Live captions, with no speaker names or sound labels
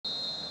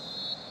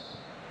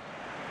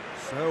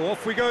So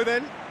off we go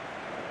then.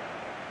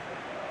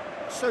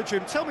 So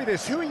Jim, tell me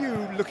this, who are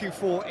you looking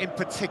for in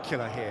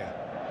particular here?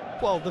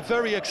 Well, the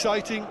very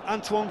exciting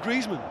Antoine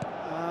Griezmann.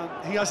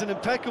 He has an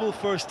impeccable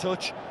first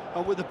touch,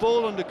 and with the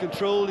ball under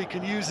control, he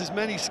can use his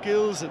many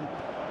skills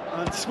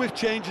and swift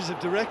changes of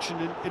direction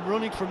in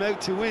running from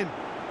out to in,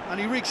 and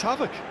he wreaks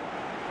havoc.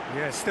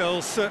 Yes,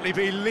 they'll certainly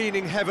be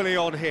leaning heavily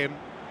on him.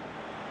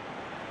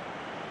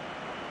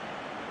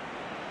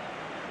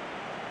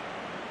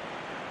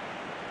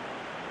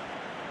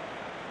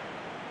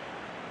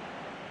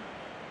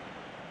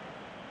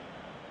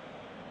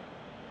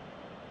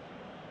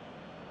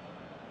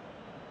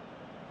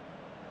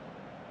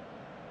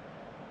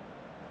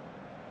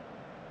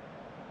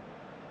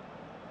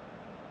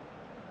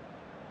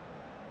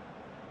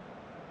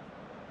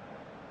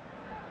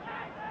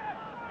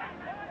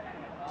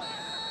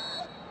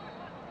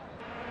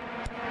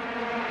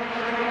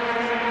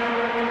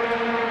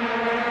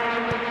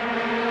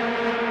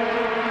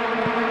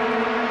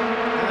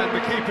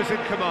 Keeper's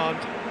in command.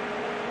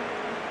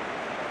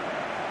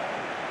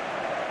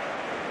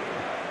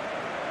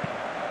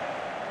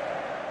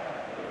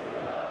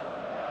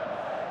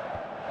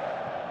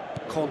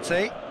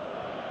 Conte.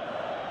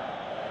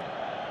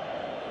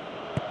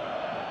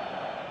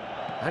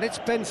 And it's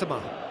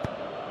Benzema.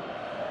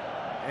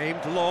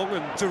 Aimed long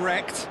and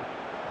direct.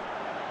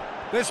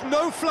 There's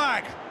no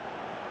flag.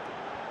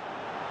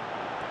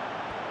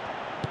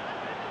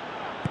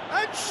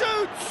 And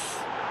shoots!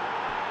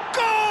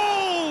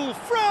 Goal!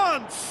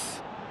 France!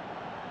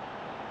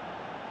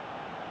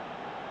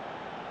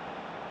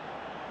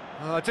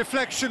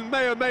 Deflection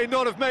may or may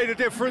not have made a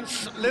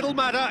difference. Little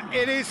matter,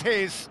 it is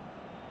his.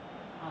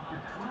 After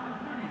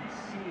 12 minutes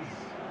is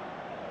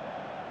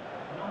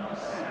number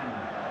 7,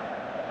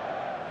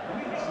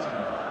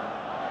 Griezmann.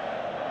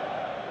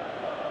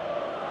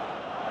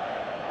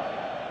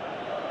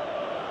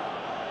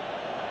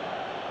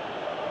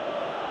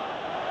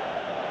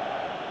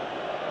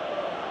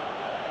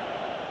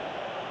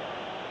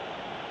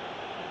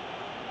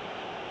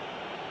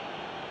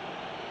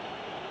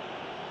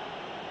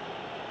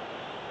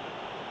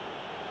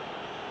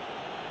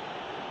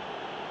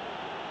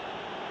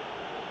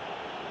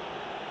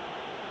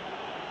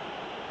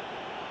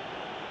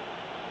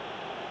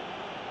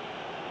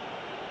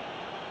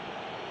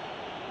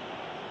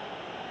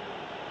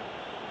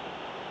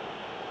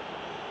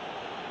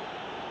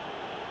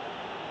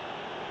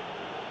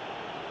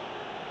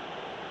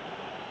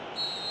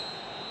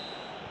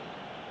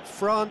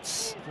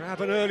 France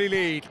grab an early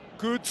lead.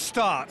 Good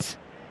start.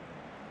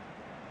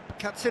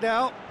 Cuts it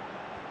out.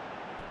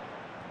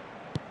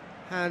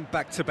 And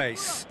back to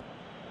base.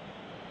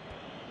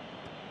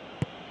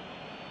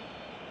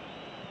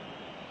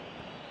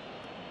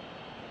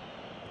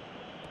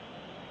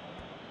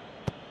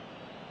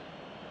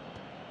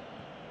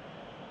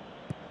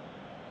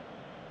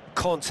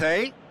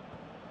 Conte.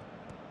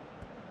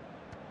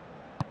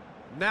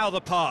 Now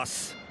the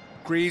pass.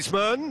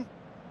 Griezmann.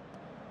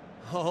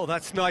 Oh,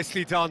 that's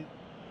nicely done.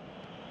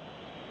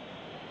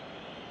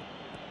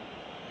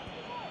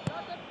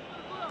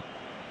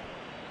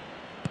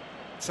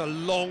 It's a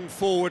long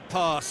forward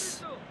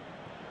pass.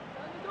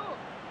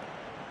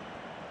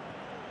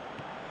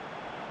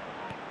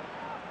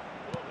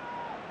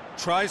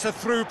 Tries a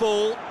through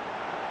ball.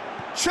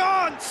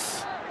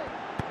 Chance!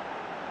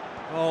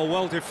 Oh,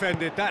 well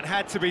defended. That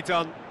had to be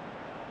done.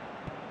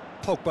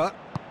 Pogba.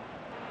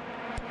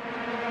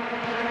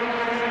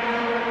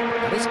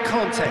 That is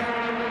Conte.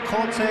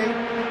 Conte with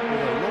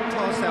a long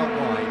pass out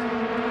wide.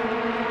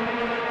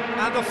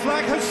 And the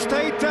flag has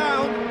stayed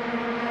down.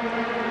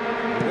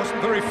 He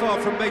wasn't very far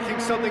from making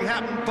something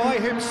happen by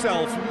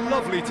himself.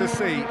 Lovely to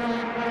see.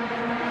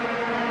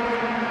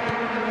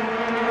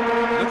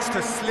 Looks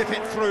to slip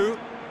it through.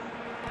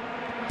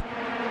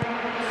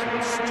 Some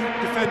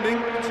astute defending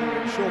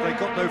to ensure they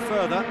got no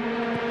further.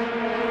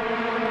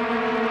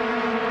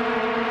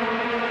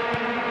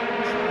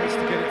 Tries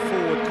to get it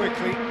forward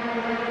quickly.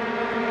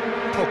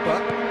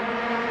 Pogba.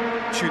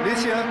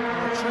 Tunisia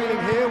are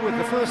trailing here with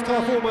the first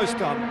half almost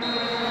done.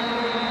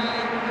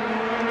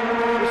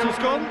 Whistle's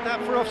gone,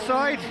 that for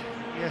offside?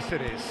 Yes,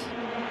 it is.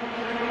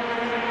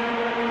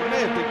 He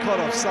may have been caught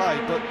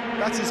offside, but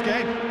that's his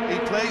game. He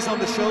plays on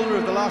the shoulder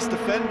of the last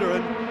defender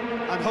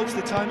and hopes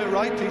to time it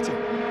right, Peter.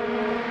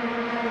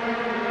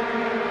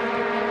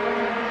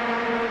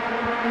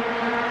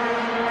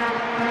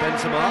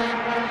 Benzema.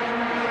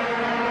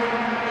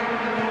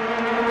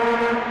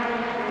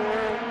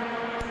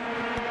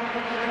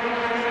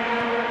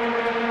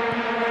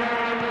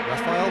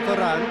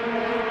 Varane.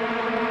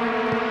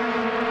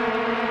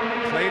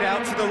 Played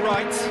out to the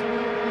right.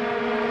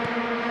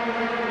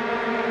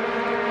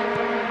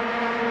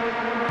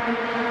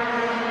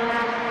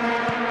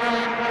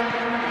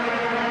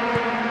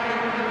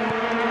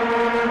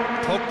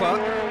 Pogba.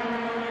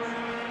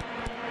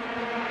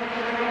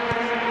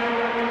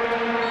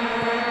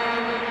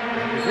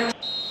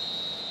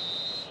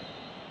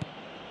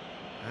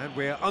 And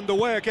we're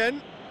underway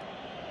again.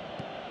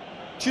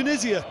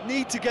 Tunisia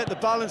need to get the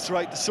balance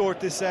right to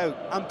sort this out.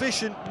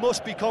 Ambition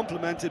must be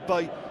complemented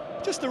by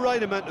Just the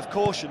right amount of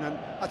caution, and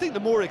I think the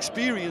more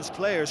experienced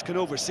players can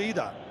oversee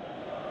that.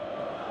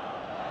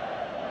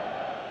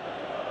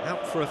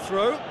 Out for a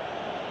throw.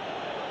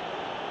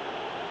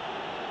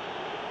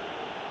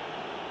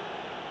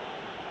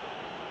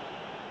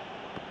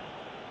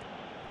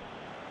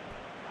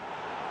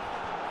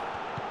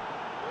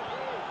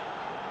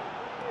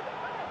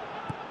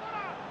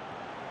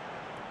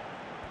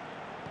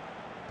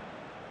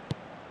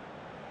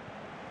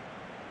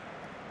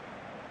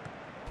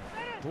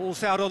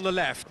 Ball's out on the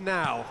left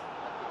now.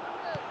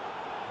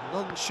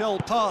 None shall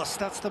pass,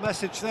 that's the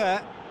message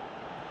there.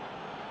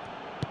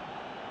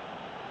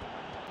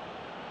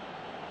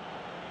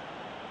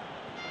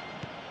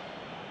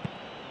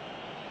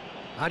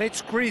 And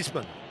it's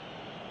Griezmann.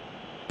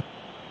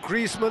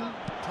 Griezmann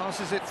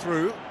passes it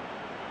through.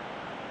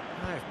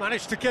 They've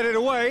managed to get it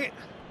away.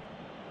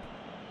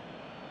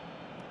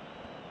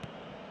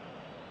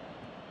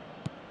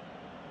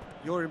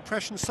 Your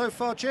impression so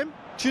far, Jim?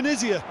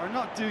 Tunisia are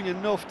not doing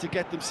enough to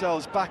get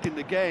themselves back in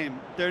the game.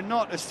 They're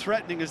not as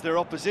threatening as their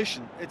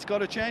opposition. It's got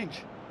to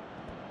change.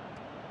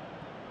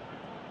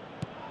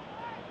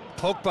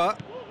 Pogba.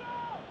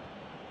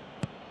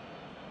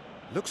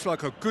 Looks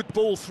like a good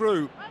ball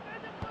through.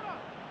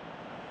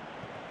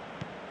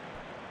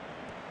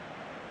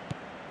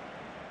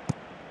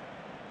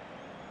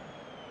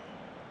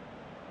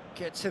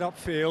 Gets it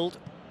upfield.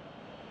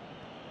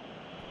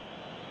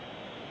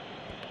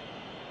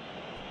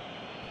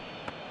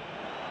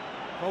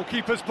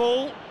 Goalkeeper's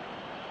ball.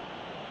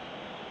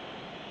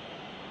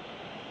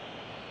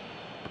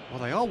 Well,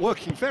 they are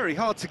working very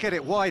hard to get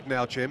it wide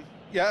now, Jim.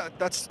 Yeah,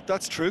 that's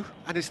true.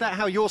 And is that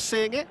how you're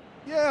seeing it?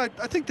 Yeah,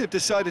 I think they've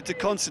decided to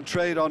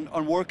concentrate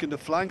on working the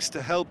flanks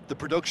to help the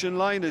production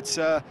line. It's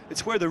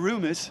where the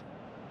room is.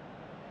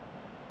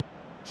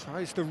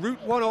 Tries the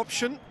route one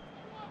option.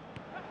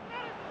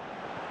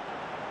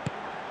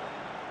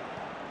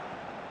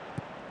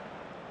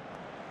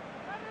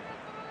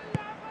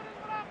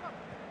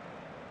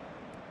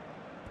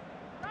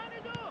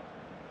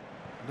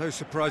 No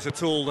surprise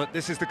at all that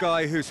this is the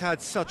guy who's had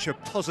such a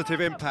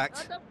positive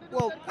impact.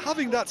 Well,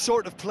 having that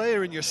sort of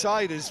player in your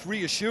side is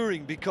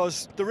reassuring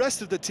because the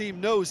rest of the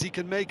team knows he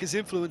can make his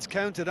influence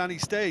count at any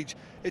stage.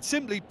 It's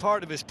simply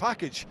part of his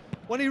package.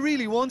 When he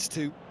really wants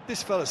to,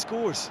 this fella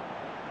scores.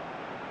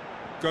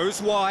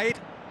 Goes wide.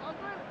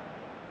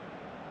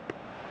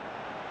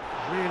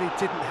 Really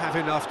didn't have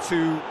enough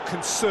to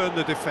concern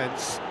the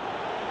defence.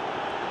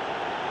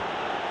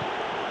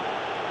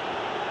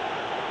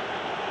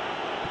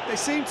 They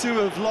seem to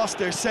have lost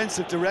their sense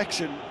of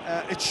direction.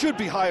 It should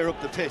be higher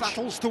up the pitch.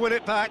 Battles to win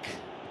it back.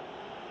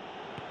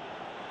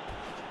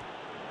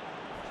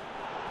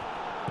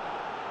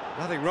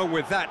 Nothing wrong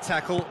with that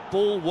tackle.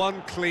 Ball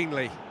won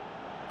cleanly.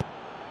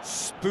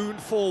 Spoon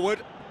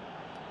forward.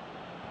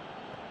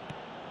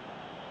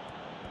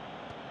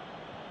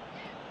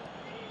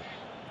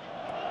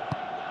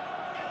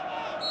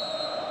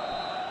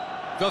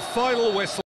 The final whistle.